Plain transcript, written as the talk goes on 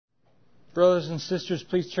Brothers and sisters,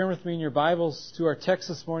 please turn with me in your Bibles to our text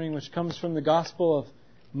this morning, which comes from the Gospel of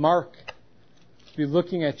Mark. We'll be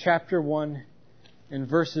looking at chapter 1 and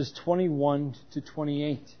verses 21 to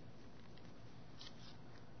 28.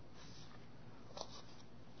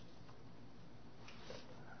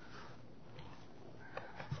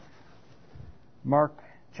 Mark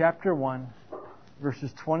chapter 1,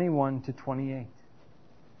 verses 21 to 28.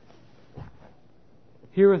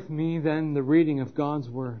 Hear with me then the reading of God's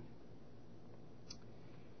Word.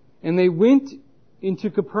 And they went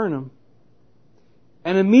into Capernaum,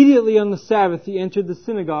 and immediately on the Sabbath he entered the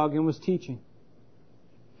synagogue and was teaching.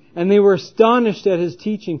 And they were astonished at his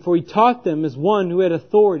teaching, for he taught them as one who had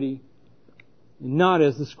authority, and not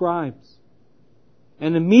as the scribes.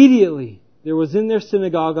 And immediately there was in their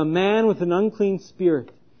synagogue a man with an unclean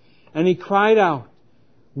spirit, and he cried out,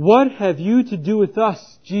 "What have you to do with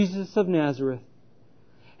us, Jesus of Nazareth?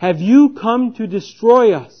 Have you come to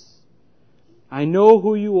destroy us? I know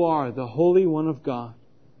who you are, the Holy One of God."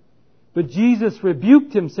 But Jesus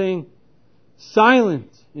rebuked him, saying, "Silent,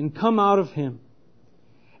 and come out of him."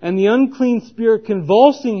 And the unclean spirit,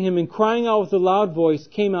 convulsing him and crying out with a loud voice,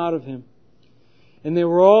 came out of him. And they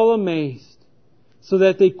were all amazed, so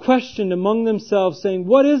that they questioned among themselves, saying,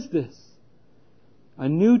 "What is this? A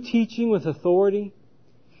new teaching with authority?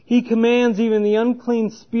 He commands even the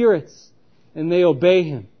unclean spirits, and they obey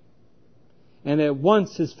him." And at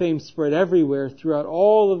once his fame spread everywhere throughout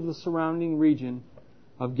all of the surrounding region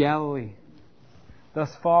of Galilee.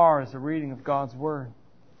 Thus far is the reading of God's Word.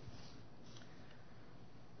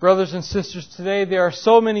 Brothers and sisters, today there are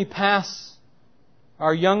so many paths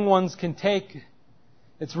our young ones can take.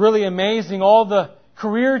 It's really amazing all the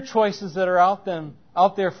career choices that are out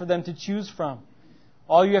there for them to choose from.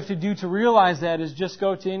 All you have to do to realize that is just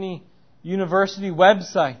go to any university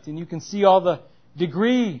website and you can see all the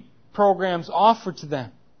degree programs offered to them.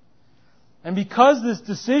 And because this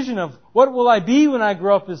decision of what will I be when I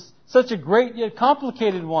grow up is such a great yet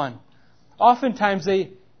complicated one, oftentimes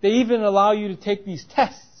they even allow you to take these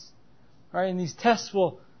tests. Right? And these tests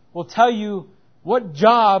will tell you what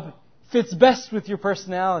job fits best with your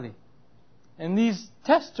personality. And these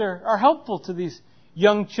tests are helpful to these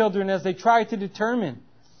young children as they try to determine,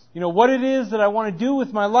 what it is that I want to do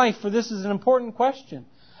with my life, for this is an important question.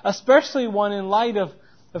 Especially one in light of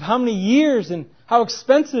how many years and how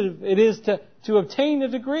expensive it is to obtain a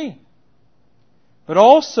degree. But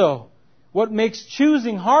also, what makes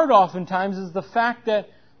choosing hard oftentimes is the fact that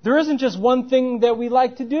there isn't just one thing that we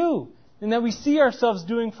like to do and that we see ourselves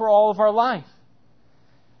doing for all of our life.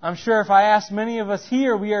 I'm sure if I ask many of us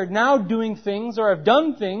here, we are now doing things or have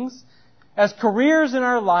done things as careers in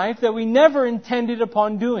our life that we never intended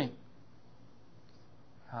upon doing.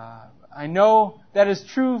 I know that is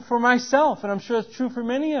true for myself, and I'm sure it's true for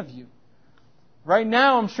many of you. Right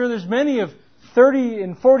now, I'm sure there's many of 30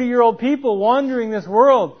 and 40-year-old people wandering this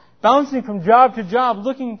world, bouncing from job to job,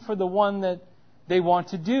 looking for the one that they want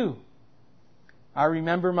to do. I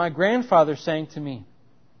remember my grandfather saying to me,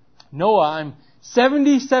 "Noah, I'm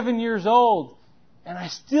 77 years old, and I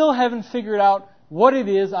still haven't figured out what it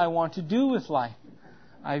is I want to do with life.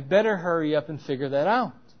 I better hurry up and figure that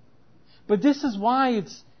out." But this is why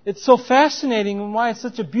it's so fascinating and why it's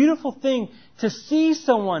such a beautiful thing to see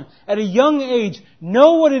someone at a young age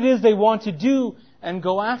know what it is they want to do and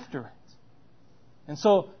go after it. And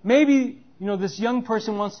so maybe, this young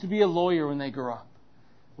person wants to be a lawyer when they grow up.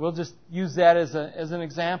 We'll just use that as an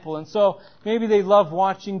example. And so maybe they love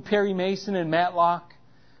watching Perry Mason and Matlock.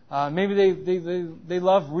 Maybe they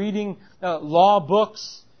love reading law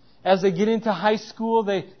books. As they get into high school,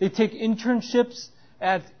 they take internships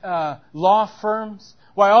at law firms.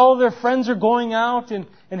 While all their friends are going out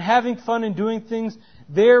and having fun and doing things,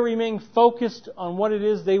 they remain focused on what it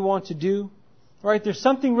is they want to do. Right? There's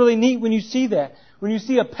something really neat when you see that. When you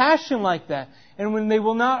see a passion like that. And when they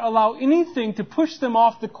will not allow anything to push them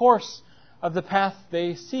off the course of the path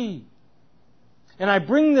they see. And I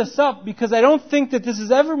bring this up because I don't think that this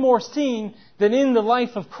is ever more seen than in the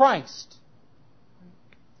life of Christ.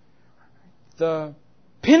 The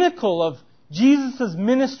pinnacle of Jesus'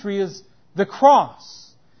 ministry is the cross.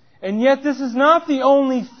 And yet this is not the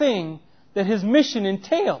only thing that His mission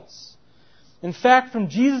entails. In fact, from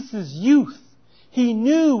Jesus' youth, He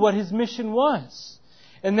knew what His mission was.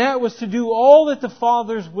 And that was to do all that the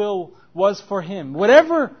Father's will was for Him.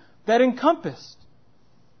 Whatever that encompassed.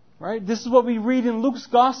 Right? This is what we read in Luke's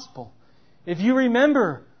Gospel. If you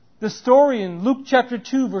remember the story in Luke chapter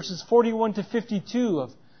 2, verses 41 to 52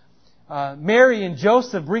 of Mary and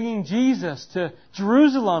Joseph bringing Jesus to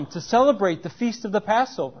Jerusalem to celebrate the feast of the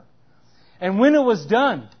Passover. And when it was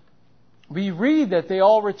done, we read that they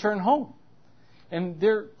all returned home. And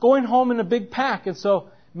they're going home in a big pack. And so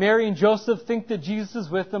Mary and Joseph think that Jesus is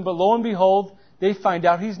with them, but lo and behold, they find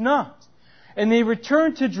out He's not. And they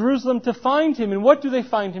return to Jerusalem to find Him. And what do they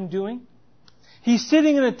find Him doing? He's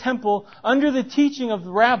sitting in a temple under the teaching of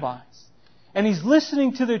the rabbis. And He's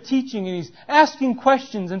listening to their teaching and He's asking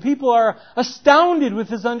questions. And people are astounded with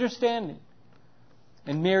His understanding.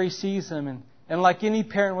 And Mary sees Him. And like any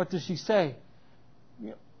parent, what does she say?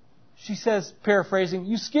 She says, paraphrasing,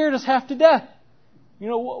 "You scared us half to death.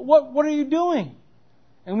 What are you doing?"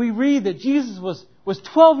 And we read that Jesus was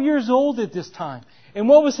 12 years old at this time. And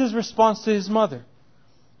what was His response to His mother?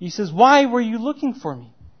 He says, "Why were you looking for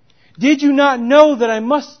me? Did you not know that I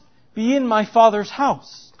must be in my Father's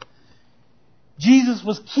house?" Jesus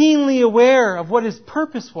was keenly aware of what His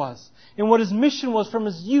purpose was and what His mission was from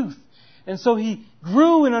His youth. And so He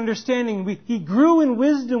grew in understanding. He grew in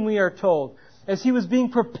wisdom, we are told, as He was being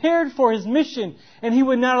prepared for His mission. And He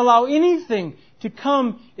would not allow anything to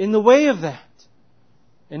come in the way of that.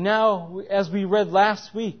 And now, as we read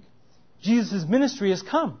last week, Jesus' ministry has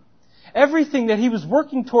come. Everything that He was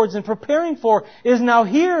working towards and preparing for is now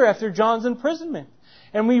here after John's imprisonment.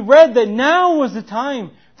 And we read that now was the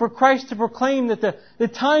time for Christ to proclaim that the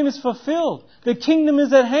time is fulfilled. The kingdom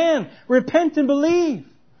is at hand. Repent and believe.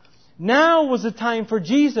 Now was the time for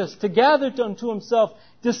Jesus to gather unto Himself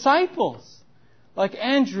disciples like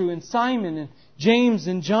Andrew and Simon and James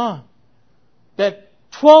and John. That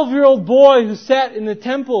 12-year-old boy who sat in the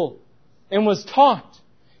temple and was taught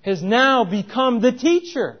has now become the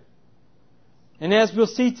teacher. And as we'll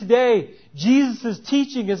see today, Jesus'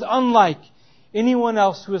 teaching is unlike anyone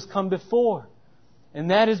else who has come before. And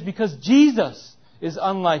that is because Jesus is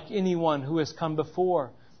unlike anyone who has come before.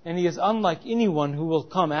 And He is unlike anyone who will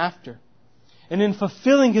come after. And in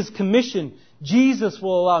fulfilling His commission, Jesus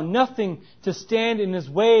will allow nothing to stand in His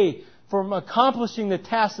way from accomplishing the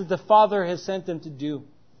task that the Father has sent Him to do.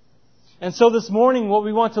 And so this morning, what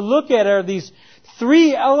we want to look at are these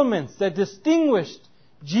three elements that distinguished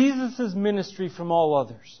Jesus' ministry from all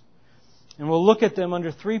others. And we'll look at them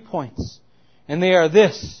under 3 points. And they are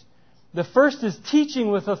this. The first is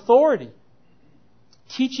teaching with authority.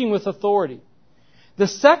 Teaching with authority. The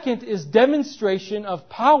second is demonstration of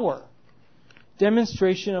power.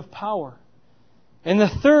 Demonstration of power. And the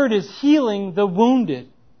third is healing the wounded.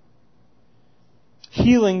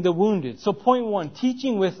 Healing the wounded. So point 1,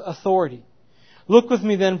 teaching with authority. Look with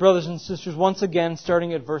me then, brothers and sisters, once again,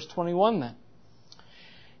 starting at verse 21 then.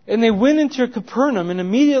 "And they went into Capernaum, and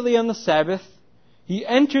immediately on the Sabbath, He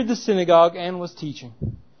entered the synagogue and was teaching.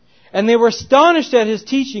 And they were astonished at His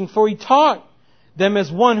teaching, for He taught them as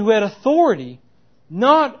one who had authority,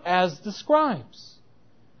 not as the scribes."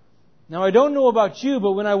 Now, I don't know about you,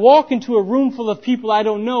 but when I walk into a room full of people I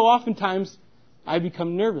don't know, oftentimes I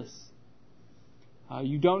become nervous.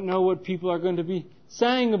 You don't know what people are going to be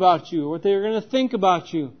saying about you, or what they're going to think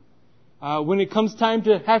about you. When it comes time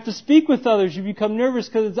to have to speak with others, you become nervous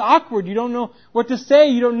because it's awkward. You don't know what to say.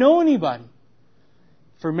 You don't know anybody.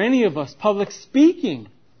 For many of us, public speaking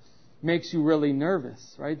makes you really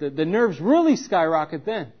nervous, right? The nerves really skyrocket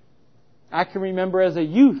then. I can remember as a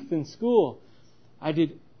youth in school, I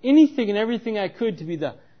did anything and everything I could to be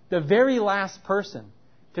the very last person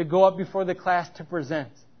to go up before the class to present.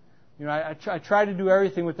 I tried to do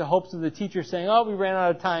everything with the hopes of the teacher saying, "Oh, we ran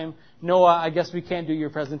out of time. Noah, I guess we can't do your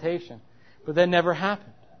presentation." But that never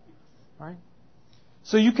happened. Right?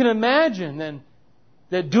 So you can imagine then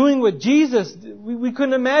that doing what Jesus, we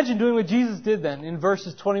couldn't imagine doing what Jesus did then in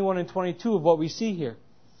verses 21 and 22 of what we see here.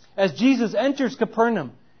 As Jesus enters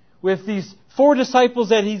Capernaum with these 4 disciples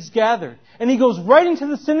that He's gathered, and He goes right into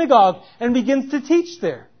the synagogue and begins to teach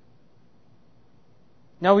there.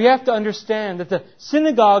 Now we have to understand that the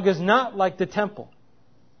synagogue is not like the temple.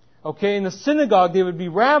 Okay, in the synagogue there would be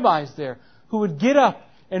rabbis there who would get up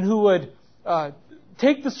and who would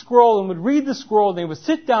take the scroll and would read the scroll, and they would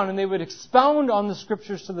sit down and they would expound on the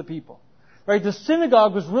Scriptures to the people. Right? The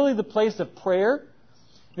synagogue was really the place of prayer.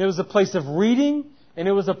 It was a place of reading, and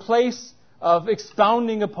it was a place of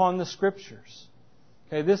expounding upon the Scriptures.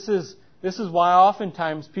 Okay, this is why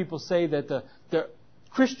oftentimes people say that the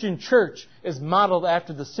Christian church is modeled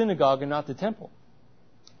after the synagogue and not the temple.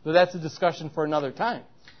 So that's a discussion for another time.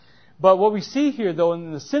 But what we see here, though,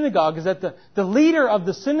 in the synagogue is that the leader of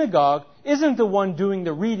the synagogue isn't the one doing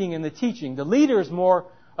the reading and the teaching. The leader is more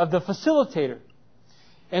of the facilitator.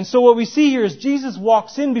 And so what we see here is Jesus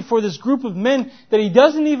walks in before this group of men that He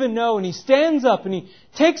doesn't even know, and He stands up and He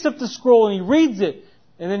takes up the scroll and He reads it,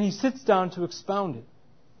 and then He sits down to expound it.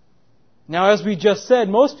 Now, as we just said,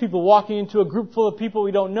 most people walking into a group full of people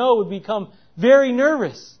we don't know would become very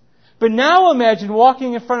nervous. But now imagine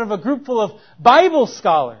walking in front of a group full of Bible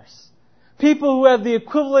scholars, people who have the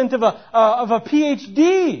equivalent of a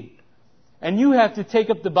PhD. And you have to take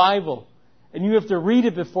up the Bible and you have to read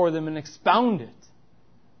it before them and expound it.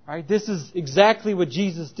 Right? This is exactly what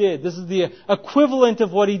Jesus did. This is the equivalent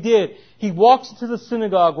of what He did. He walks into the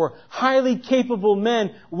synagogue where highly capable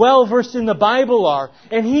men, well versed in the Bible are,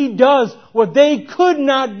 and He does what they could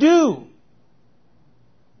not do.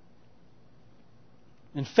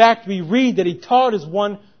 In fact, we read that He taught as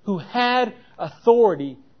one who had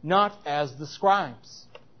authority, not as the scribes.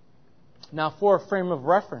 Now, for a frame of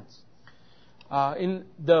reference, in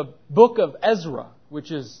the book of Ezra,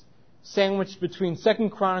 which is sandwiched between 2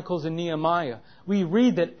 Chronicles and Nehemiah, we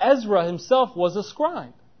read that Ezra himself was a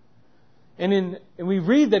scribe. And we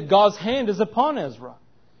read that God's hand is upon Ezra.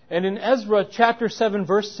 And in Ezra chapter 7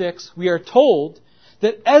 verse 6, we are told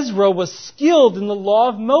that Ezra was skilled in the law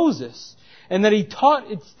of Moses and that he taught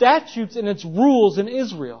its statutes and its rules in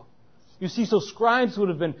Israel. You see, so scribes would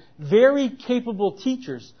have been very capable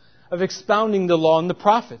teachers of expounding the law and the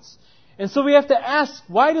prophets. And so we have to ask,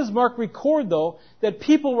 why does Mark record, though, that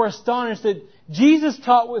people were astonished that Jesus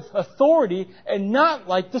taught with authority and not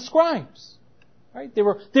like the scribes? Right? They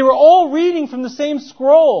were all reading from the same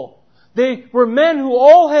scroll. They were men who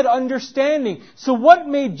all had understanding. So what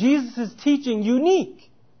made Jesus' teaching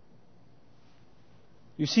unique?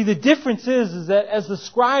 You see, the difference is that as the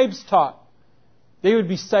scribes taught, they would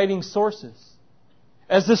be citing sources.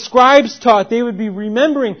 As the scribes taught, they would be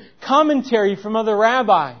remembering commentary from other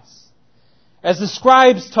rabbis. As the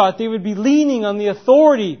scribes taught, they would be leaning on the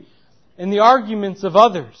authority and the arguments of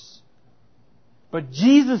others. But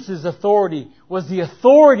Jesus' authority was the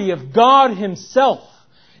authority of God Himself.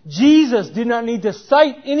 Jesus did not need to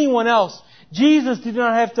cite anyone else. Jesus did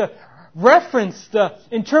not have to reference the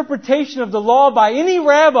interpretation of the law by any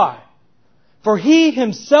rabbi. For He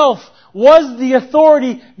Himself was the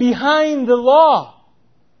authority behind the law.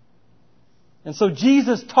 And so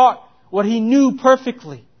Jesus taught what He knew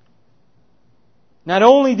perfectly. Not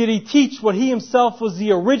only did He teach what He Himself was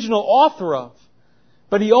the original author of,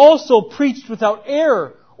 but He also preached without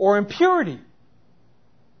error or impurity.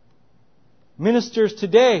 Ministers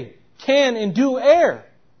today can and do err.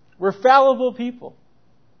 We're fallible people.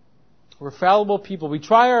 We're fallible people. We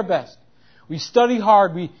try our best. We study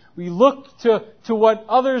hard. We look to what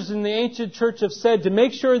others in the ancient church have said to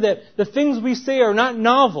make sure that the things we say are not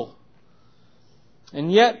novel.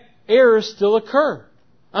 And yet, errors still occur.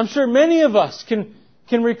 I'm sure many of us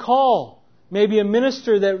can recall maybe a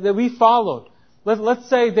minister that we followed. Let's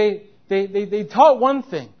say they taught one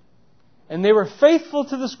thing, and they were faithful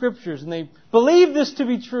to the Scriptures, and they believed this to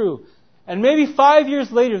be true. And maybe 5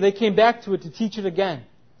 years later, they came back to it to teach it again.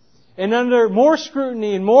 And under more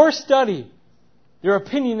scrutiny and more study, their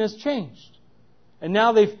opinion has changed. And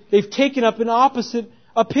now they've taken up an opposite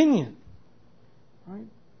opinion. Right?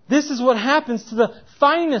 This is what happens to the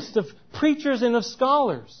finest of preachers and of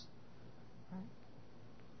scholars.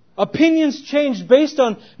 Opinions change based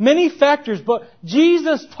on many factors, but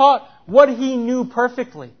Jesus taught what He knew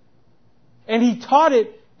perfectly. And He taught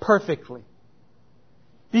it perfectly.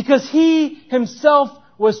 Because He Himself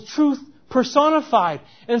was truth personified.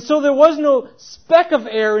 And so there was no speck of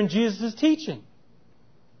error in Jesus' teaching.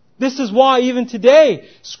 This is why even today,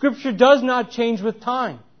 Scripture does not change with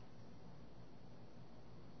time.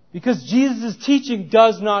 Because Jesus' teaching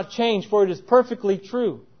does not change, for it is perfectly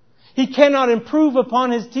true. He cannot improve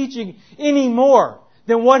upon His teaching any more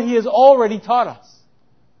than what He has already taught us.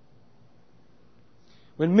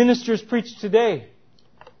 When ministers preach today,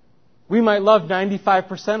 we might love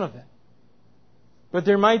 95% of it. But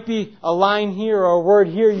there might be a line here or a word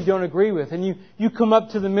here you don't agree with. And you come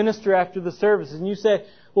up to the minister after the service and you say,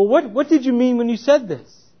 well, what did you mean when you said this?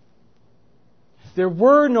 There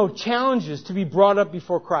were no challenges to be brought up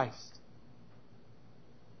before Christ.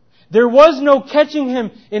 There was no catching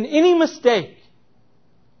Him in any mistake.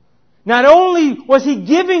 Not only was He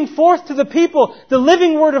giving forth to the people the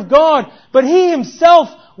living Word of God, but He Himself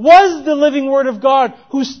was the living Word of God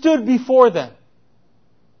who stood before them.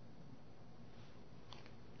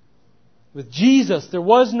 With Jesus, there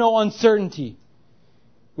was no uncertainty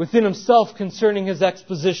within Himself concerning His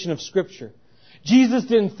exposition of Scripture. Jesus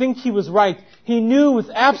didn't think He was right. He knew with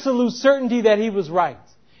absolute certainty that He was right.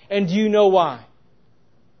 And do you know why?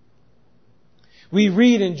 We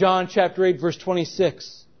read in John chapter 8 verse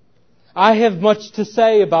 26, I have much to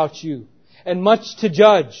say about you and much to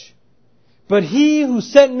judge. But He who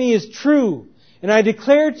sent me is true, and I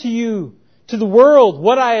declare to you, to the world,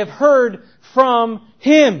 what I have heard from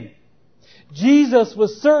Him. Jesus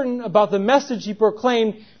was certain about the message He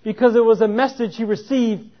proclaimed because it was a message He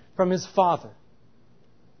received from His Father.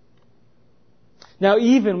 Now,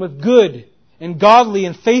 even with good and godly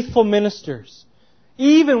and faithful ministers.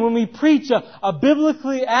 Even when we preach a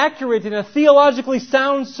biblically accurate and a theologically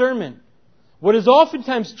sound sermon, what is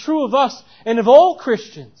oftentimes true of us and of all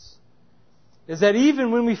Christians is that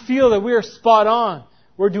even when we feel that we are spot on,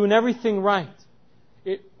 we're doing everything right,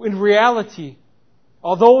 in reality,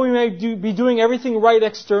 although we may be doing everything right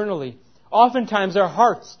externally, oftentimes our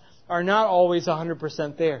hearts are not always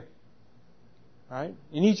 100% there. Right?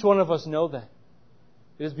 And each one of us know that.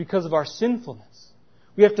 It is because of our sinfulness.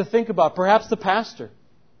 We have to think about perhaps the pastor.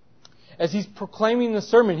 As he's proclaiming the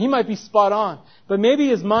sermon, he might be spot on. But maybe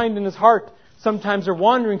his mind and his heart sometimes are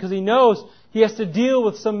wandering because he knows he has to deal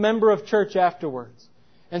with some member of church afterwards.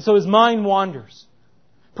 And so his mind wanders.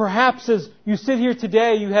 Perhaps as you sit here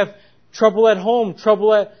today, you have trouble at home,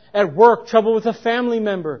 trouble at work, trouble with a family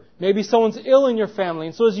member. Maybe someone's ill in your family.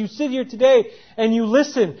 And so as you sit here today and you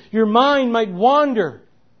listen, your mind might wander.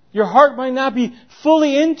 Your heart might not be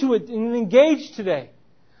fully into it and engaged today.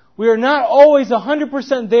 We are not always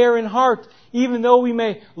 100% there in heart, even though we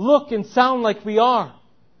may look and sound like we are.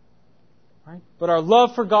 Right? But our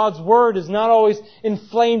love for God's Word is not always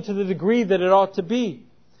inflamed to the degree that it ought to be.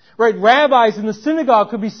 Right? Rabbis in the synagogue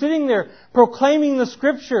could be sitting there proclaiming the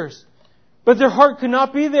Scriptures, but their heart could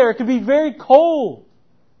not be there. It could be very cold.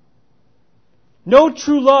 No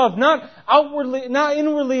true love, not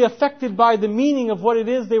inwardly affected by the meaning of what it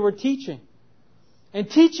is they were teaching. And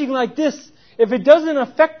teaching like this, if it doesn't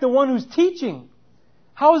affect the one who's teaching,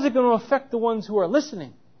 how is it going to affect the ones who are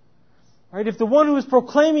listening? Right? If the one who is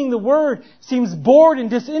proclaiming the Word seems bored and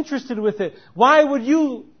disinterested with it, why would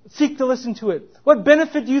you seek to listen to it? What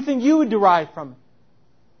benefit do you think you would derive from it?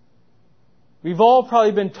 We've all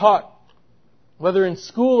probably been taught, whether in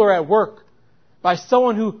school or at work, by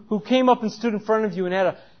someone who came up and stood in front of you and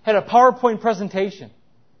had a PowerPoint presentation.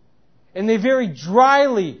 And they very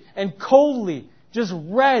dryly and coldly just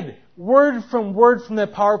read word from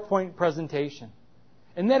that PowerPoint presentation.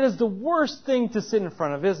 And that is the worst thing to sit in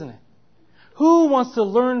front of, isn't it? Who wants to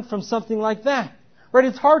learn from something like that? Right?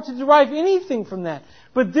 It's hard to derive anything from that.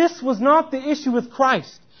 But this was not the issue with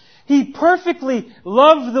Christ. He perfectly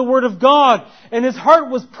loved the Word of God, and His heart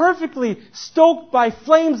was perfectly stoked by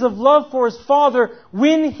flames of love for His Father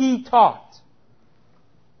when He taught.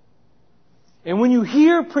 And when you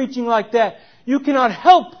hear preaching like that, you cannot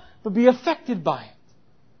help but be affected by it.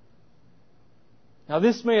 Now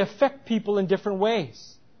this may affect people in different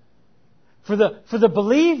ways. For the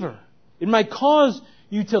believer, it might cause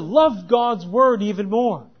you to love God's Word even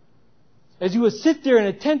more. As you would sit there and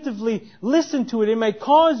attentively listen to it, it might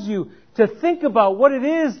cause you to think about what it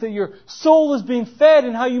is that your soul is being fed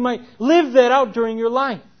and how you might live that out during your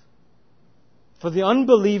life. For the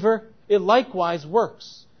unbeliever, it likewise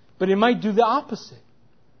works. But it might do the opposite.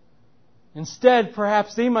 Instead,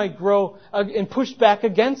 perhaps they might grow and push back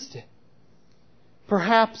against it.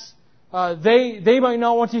 Perhaps they might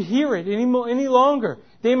not want to hear it any longer.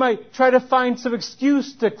 They might try to find some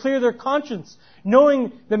excuse to clear their conscience,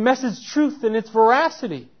 knowing the message truth and its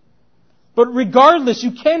veracity. But regardless,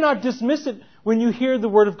 you cannot dismiss it when you hear the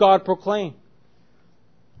Word of God proclaimed.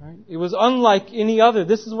 Right? It was unlike any other.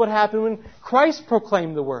 This is what happened when Christ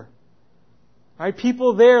proclaimed the Word. Right?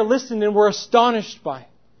 People there listened and were astonished by it.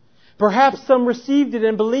 Perhaps some received it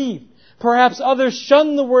and believed. Perhaps others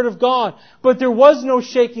shunned the Word of God. But there was no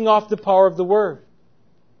shaking off the power of the Word.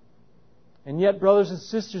 And yet, brothers and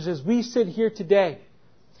sisters, as we sit here today,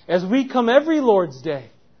 as we come every Lord's Day,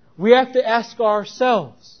 we have to ask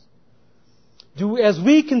ourselves, as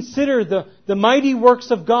we consider the mighty works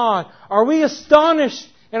of God, are we astonished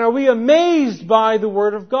and are we amazed by the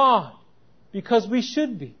Word of God? Because we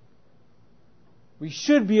should be. We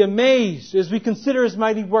should be amazed as we consider His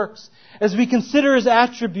mighty works, as we consider His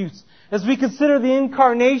attributes, as we consider the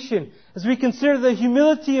incarnation, as we consider the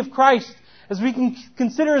humility of Christ, as we can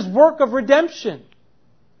consider His work of redemption.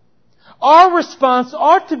 Our response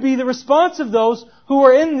ought to be the response of those who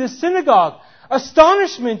are in this synagogue.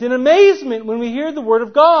 Astonishment and amazement when we hear the Word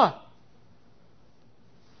of God.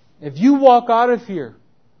 If you walk out of here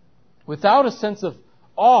without a sense of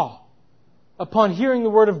awe upon hearing the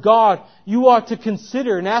Word of God, you ought to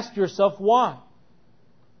consider and ask yourself why.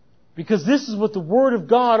 Because this is what the Word of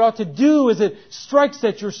God ought to do as it strikes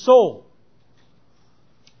at your soul.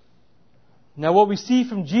 Now what we see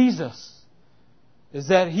from Jesus is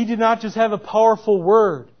that He did not just have a powerful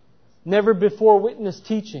Word, never before witnessed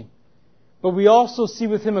teaching, but we also see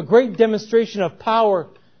with Him a great demonstration of power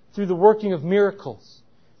through the working of miracles.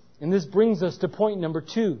 And this brings us to point number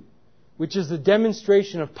 2, which is the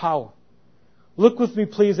demonstration of power. Look with me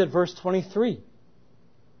please at verse 23.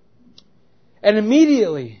 And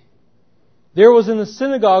immediately there was in the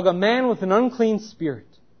synagogue a man with an unclean spirit.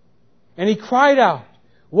 And he cried out,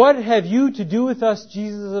 "What have you to do with us,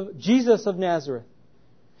 Jesus of Nazareth?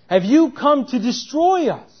 Have you come to destroy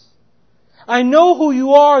us? I know who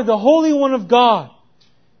you are, the Holy One of God."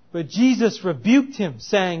 But Jesus rebuked him,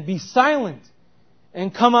 saying, "Be silent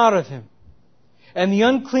and come out of him." And the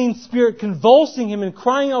unclean spirit, convulsing him and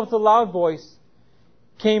crying out with a loud voice,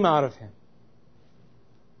 came out of him.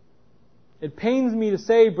 It pains me to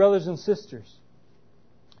say, brothers and sisters,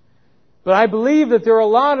 but I believe that there are a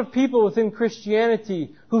lot of people within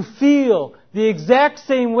Christianity who feel the exact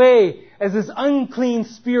same way as this unclean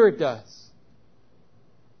spirit does.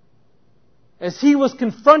 As he was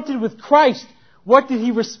confronted with Christ, what did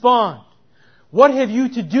he respond? "What have you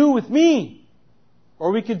to do with me?"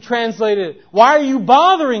 Or we could translate it, "Why are you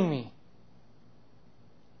bothering me?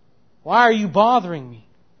 Why are you bothering me?"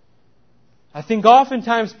 I think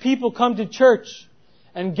oftentimes people come to church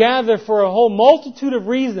and gather for a whole multitude of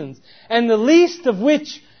reasons, and the least of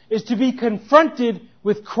which is to be confronted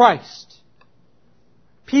with Christ.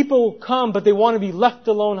 People come, but they want to be left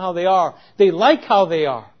alone how they are. They like how they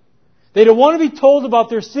are. They don't want to be told about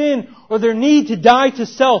their sin or their need to die to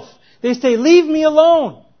self. They say, "Leave me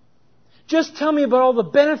alone. Just tell me about all the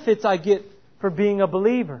benefits I get for being a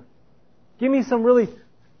believer. Give me some really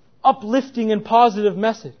uplifting and positive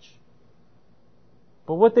message."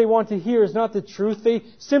 But what they want to hear is not the truth. They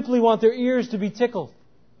simply want their ears to be tickled.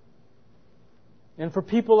 And for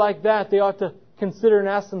people like that, they ought to consider and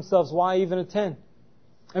ask themselves, why even attend?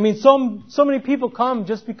 I mean, so many people come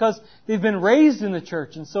just because they've been raised in the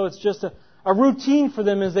church, and so it's just a routine for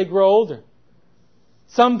them as they grow older.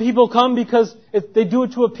 Some people come because they do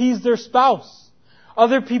it to appease their spouse.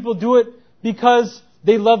 Other people do it because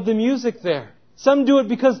they love the music there. Some do it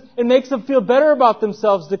because it makes them feel better about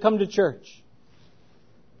themselves to come to church.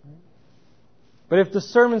 But if the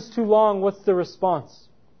sermon's too long, what's the response?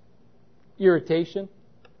 Irritation.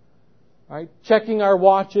 Right? Checking our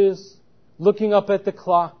watches, looking up at the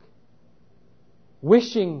clock,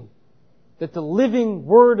 wishing that the living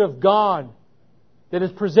Word of God that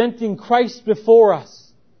is presenting Christ before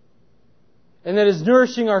us and that is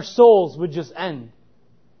nourishing our souls would just end.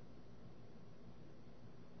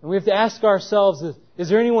 And we have to ask ourselves, is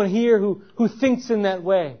there anyone here who thinks in that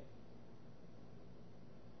way?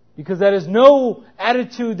 Because that is no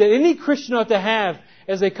attitude that any Christian ought to have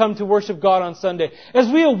as they come to worship God on Sunday.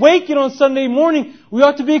 As we awaken on Sunday morning, we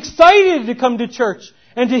ought to be excited to come to church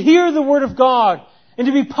and to hear the Word of God and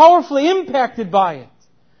to be powerfully impacted by it.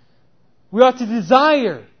 We ought to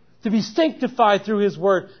desire to be sanctified through His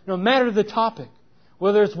Word, no matter the topic,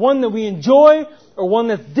 whether it's one that we enjoy or one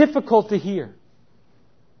that's difficult to hear.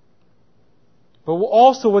 But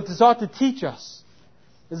also what this ought to teach us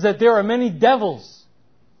is that there are many devils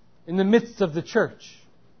in the midst of the church.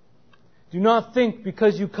 Do not think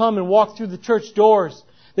because you come and walk through the church doors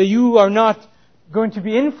that you are not going to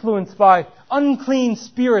be influenced by unclean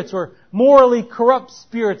spirits or morally corrupt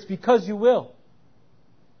spirits, because you will.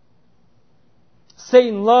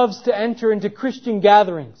 Satan loves to enter into Christian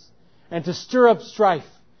gatherings and to stir up strife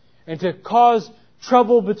and to cause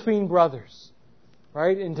trouble between brothers,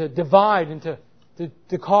 right? And to divide and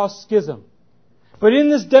to cause schism. But in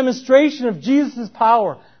this demonstration of Jesus'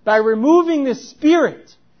 power, by removing this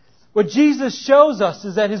spirit, what Jesus shows us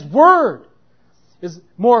is that His Word is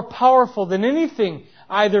more powerful than anything,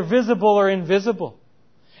 either visible or invisible.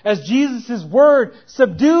 As Jesus' Word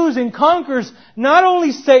subdues and conquers not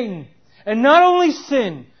only Satan and not only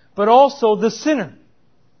sin, but also the sinner.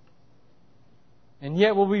 And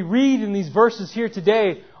yet what we read in these verses here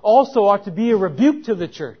today also ought to be a rebuke to the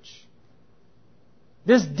church.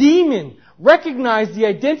 This demon recognized the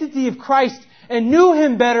identity of Christ and knew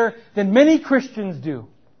Him better than many Christians do.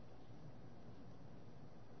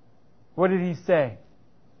 What did he say?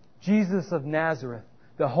 Jesus of Nazareth,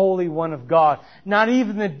 the Holy One of God. Not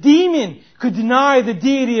even the demon could deny the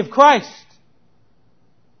deity of Christ.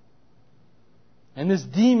 And this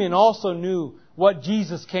demon also knew what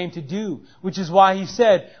Jesus came to do, which is why he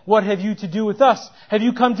said, "What have you to do with us? Have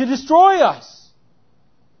you come to destroy us?"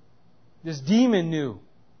 This demon knew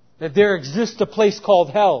that there exists a place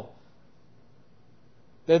called hell,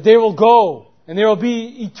 that they will go and there will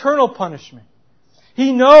be eternal punishment.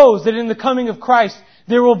 He knows that in the coming of Christ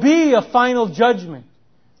there will be a final judgment.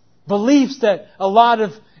 Beliefs that a lot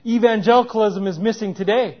of evangelicalism is missing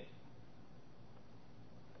today.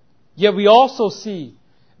 Yet we also see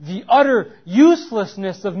the utter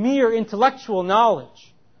uselessness of mere intellectual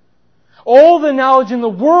knowledge. All the knowledge in the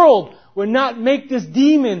world would not make this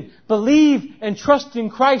demon believe and trust in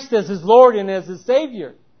Christ as his Lord and as his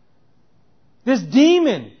Savior. This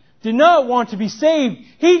demon did not want to be saved.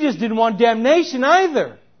 He just didn't want damnation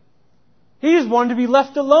either. He just wanted to be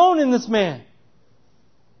left alone in this man.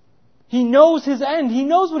 He knows his end. He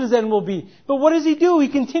knows what his end will be. But what does he do? He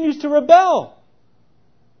continues to rebel.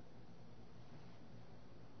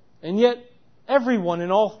 And yet, everyone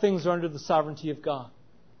and all things are under the sovereignty of God.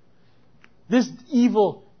 This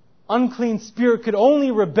evil, unclean spirit could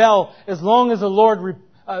only rebel as long as the Lord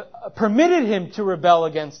permitted him to rebel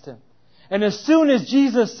against him. And as soon as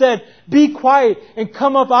Jesus said, "Be quiet," and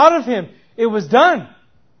come up out of him, it was done.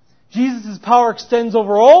 Jesus' power extends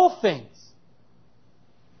over all things.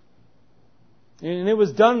 And it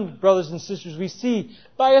was done, brothers and sisters, we see,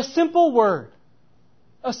 by a simple word.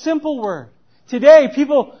 A simple word. Today,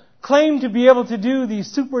 people claim to be able to do these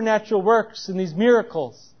supernatural works and these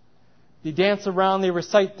miracles. They dance around, they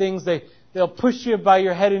recite things, they'll push you by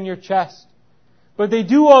your head and your chest. But they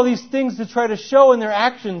do all these things to try to show in their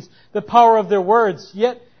actions the power of their words.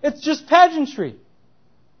 Yet, it's just pageantry.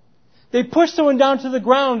 They push someone down to the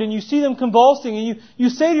ground and you see them convulsing and you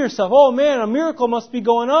say to yourself, "Oh man, a miracle must be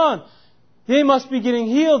going on. They must be getting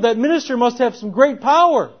healed. That minister must have some great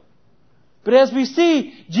power." But as we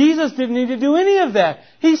see, Jesus didn't need to do any of that.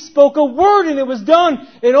 He spoke a word and it was done.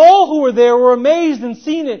 And all who were there were amazed and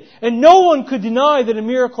seen it. And no one could deny that a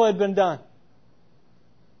miracle had been done.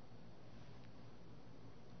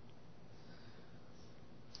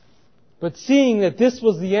 But seeing that this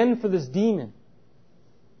was the end for this demon,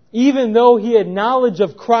 even though he had knowledge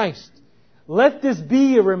of Christ, let this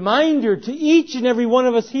be a reminder to each and every one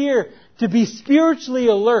of us here to be spiritually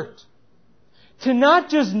alert. To not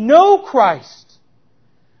just know Christ,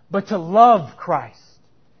 but to love Christ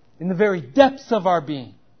in the very depths of our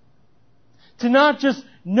being. To not just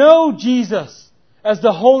know Jesus as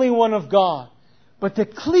the Holy One of God, but to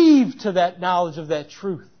cleave to that knowledge of that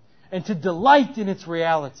truth and to delight in its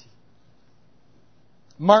reality.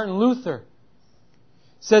 Martin Luther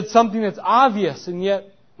said something that's obvious and yet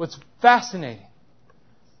what's fascinating.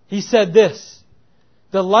 He said this: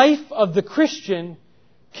 "The life of the Christian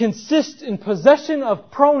consists in possession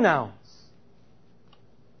of pronouns.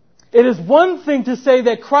 It is one thing to say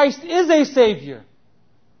that Christ is a Savior.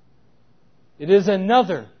 It is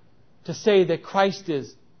another to say that Christ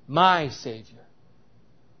is my Savior."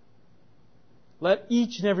 Let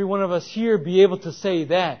each and every one of us here be able to say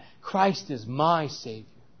that Christ is my Savior.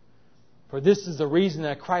 For this is the reason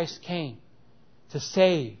that Christ came, to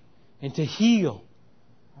save and to heal,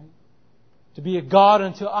 right? To be a God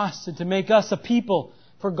unto us and to make us a people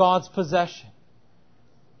for God's possession.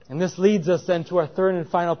 And this leads us then to our third and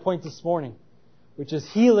final point this morning, which is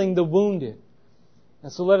healing the wounded.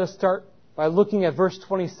 And so let us start by looking at verse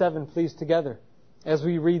 27, please, together, as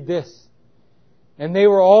we read this. "And they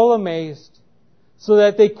were all amazed, so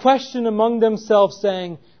that they questioned among themselves,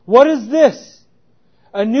 saying, 'What is this?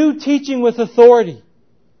 A new teaching with authority.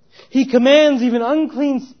 He commands even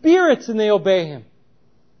unclean spirits and they obey Him.'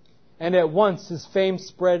 And at once His fame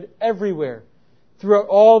spread everywhere, throughout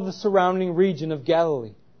all the surrounding region of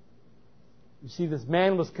Galilee." You see, this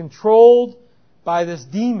man was controlled by this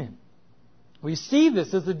demon. We see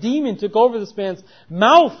this as the demon took over this man's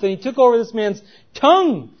mouth and he took over this man's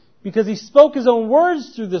tongue because he spoke his own words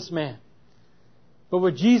through this man. But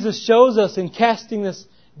what Jesus shows us in casting this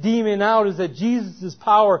demon out is that Jesus'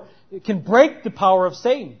 power can break the power of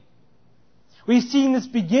Satan. We've seen this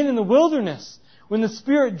begin in the wilderness when the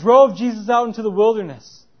Spirit drove Jesus out into the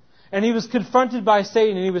wilderness. And He was confronted by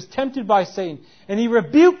Satan and He was tempted by Satan. And He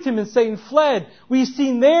rebuked him and Satan fled. We've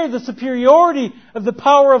seen there the superiority of the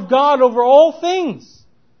power of God over all things.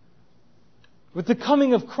 With the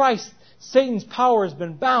coming of Christ, Satan's power has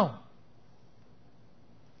been bound.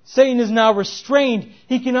 Satan is now restrained.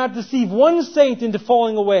 He cannot deceive one saint into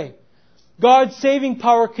falling away. God's saving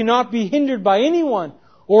power cannot be hindered by anyone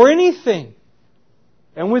or anything.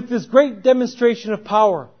 And with this great demonstration of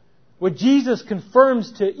power, what Jesus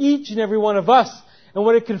confirms to each and every one of us, and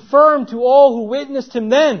what it confirmed to all who witnessed Him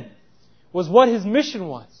then, was what His mission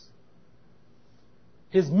was.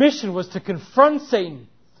 His mission was to confront Satan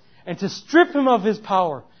and to strip him of his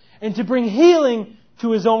power and to bring healing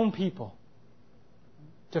to His own people.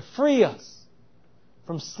 To free us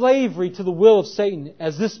from slavery to the will of Satan,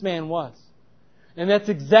 as this man was. And that's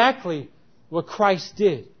exactly what Christ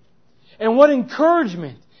did. And what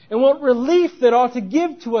encouragement and what relief that ought to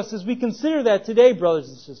give to us as we consider that today, brothers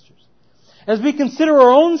and sisters. As we consider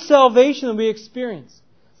our own salvation that we experience.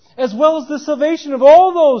 As well as the salvation of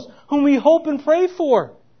all those whom we hope and pray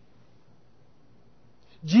for.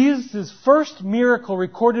 Jesus' first miracle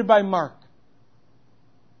recorded by Mark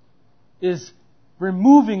is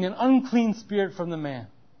removing an unclean spirit from the man.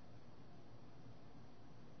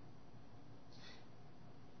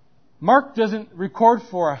 Mark doesn't record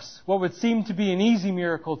for us what would seem to be an easy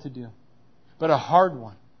miracle to do. but a hard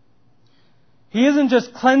one. He isn't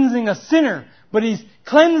just cleansing a sinner, but He's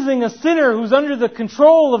cleansing a sinner who's under the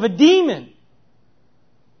control of a demon.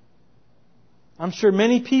 I'm sure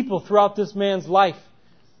many people throughout this man's life,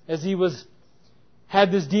 as he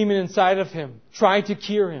had this demon inside of him, tried to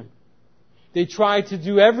cure him. They tried to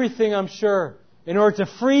do everything, I'm sure, in order to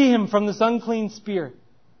free him from this unclean spirit.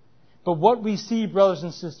 But what we see, brothers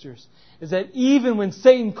and sisters, is that even when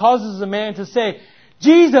Satan causes a man to say,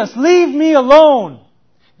 "Jesus, leave me alone,"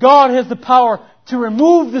 God has the power to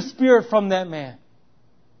remove the spirit from that man.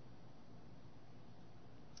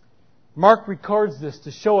 Mark records this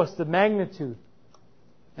to show us the magnitude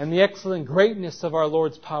and the excellent greatness of our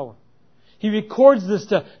Lord's power. He records this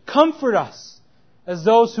to comfort us as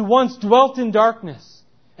those who once dwelt in darkness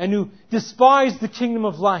and who despised the kingdom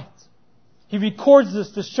of light. He records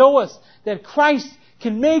this to show us that Christ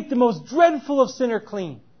can make the most dreadful of sinner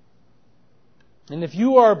clean. And if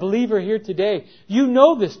you are a believer here today, you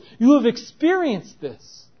know this. You have experienced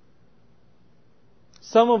this.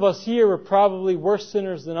 Some of us here are probably worse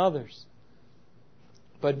sinners than others.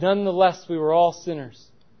 But nonetheless, we were all sinners.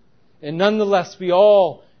 And nonetheless, we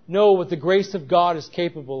all know what the grace of God is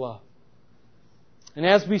capable of. And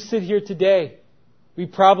as we sit here today, we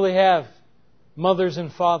probably have mothers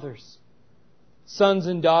and fathers, sons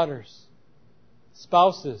and daughters,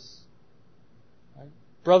 spouses,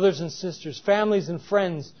 brothers and sisters, families and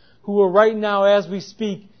friends who are right now, as we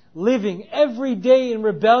speak, living every day in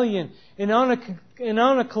rebellion and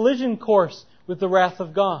on a collision course with the wrath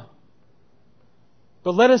of God.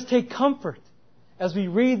 But let us take comfort as we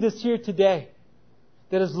read this here today,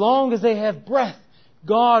 that as long as they have breath,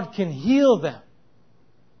 God can heal them.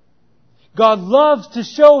 God loves to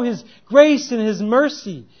show His grace and His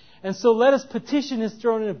mercy. And so let us petition His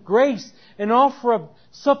throne of grace and offer up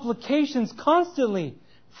supplications constantly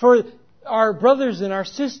for our brothers and our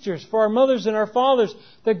sisters, for our mothers and our fathers,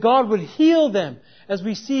 that God would heal them. As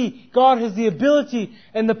we see, God has the ability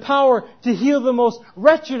and the power to heal the most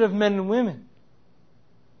wretched of men and women.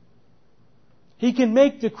 He can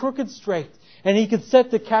make the crooked straight, and He can set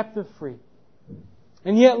the captive free.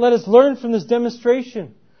 And yet let us learn from this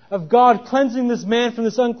demonstration of God cleansing this man from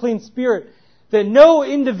this unclean spirit, that no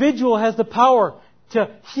individual has the power to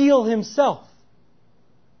heal himself.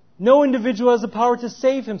 No individual has the power to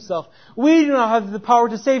save himself. We do not have the power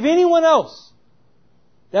to save anyone else.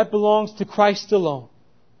 That belongs to Christ alone.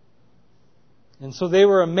 And so they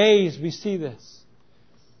were amazed, we see this,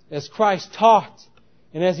 as Christ taught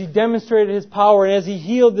and as He demonstrated His power and as He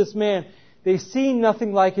healed this man. They see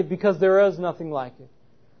nothing like it because there is nothing like it.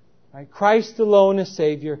 Right? Christ alone is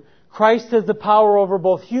Savior. Christ has the power over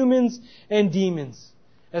both humans and demons,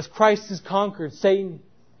 as Christ has conquered Satan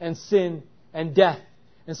and sin and death.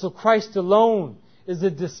 And so Christ alone is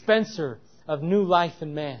the dispenser of new life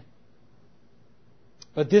in man.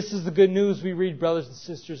 But this is the good news we read, brothers and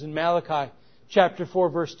sisters, in Malachi chapter 4,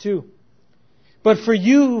 verse 2. But for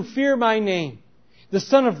you who fear my name, the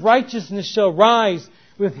Son of Righteousness shall rise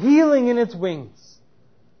with healing in its wings.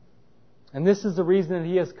 And this is the reason that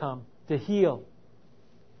He has come, to heal.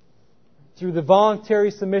 Through the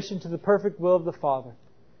voluntary submission to the perfect will of the Father.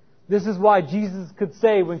 This is why Jesus could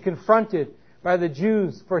say, when confronted by the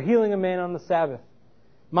Jews for healing a man on the Sabbath,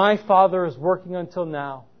 "My Father is working until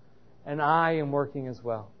now, and I am working as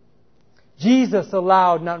well." Jesus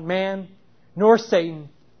allowed not man, nor Satan,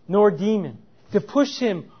 nor demon to push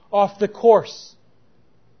Him off the course,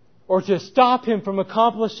 or to stop Him from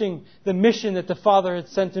accomplishing the mission that the Father had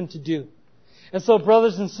sent Him to do. And so,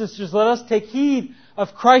 brothers and sisters, let us take heed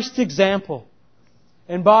of Christ's example.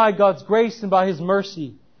 And by God's grace and by His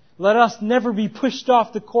mercy, let us never be pushed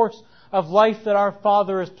off the course of life that our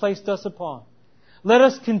Father has placed us upon. Let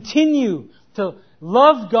us continue to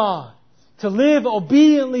love God, to live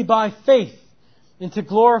obediently by faith, and to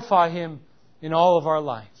glorify Him in all of our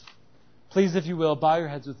life. Please, if you will, bow your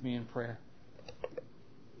heads with me in prayer.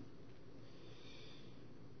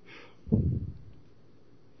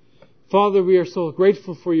 Father, we are so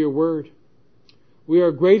grateful for Your Word. We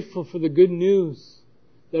are grateful for the good news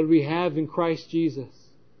that we have in Christ Jesus.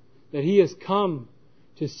 That He has come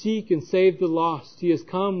to seek and save the lost. He has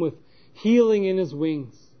come with healing in His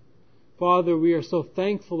wings. Father, we are so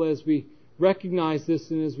thankful as we recognize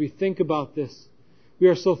this and as we think about this. We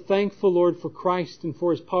are so thankful, Lord, for Christ and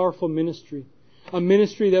for His powerful ministry. A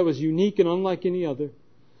ministry that was unique and unlike any other.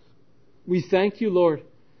 We thank You, Lord,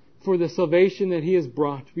 for the salvation that He has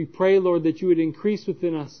brought. We pray, Lord, that You would increase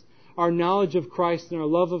within us our knowledge of Christ and our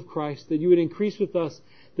love of Christ. That You would increase with us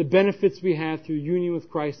the benefits we have through union with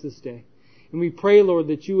Christ this day. And we pray, Lord,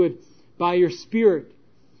 that You would, by Your Spirit,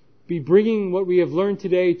 be bringing what we have learned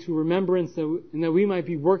today to remembrance, and that we might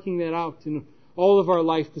be working that out in all of our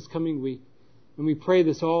life this coming week. And we pray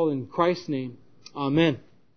this all in Christ's name. Amen.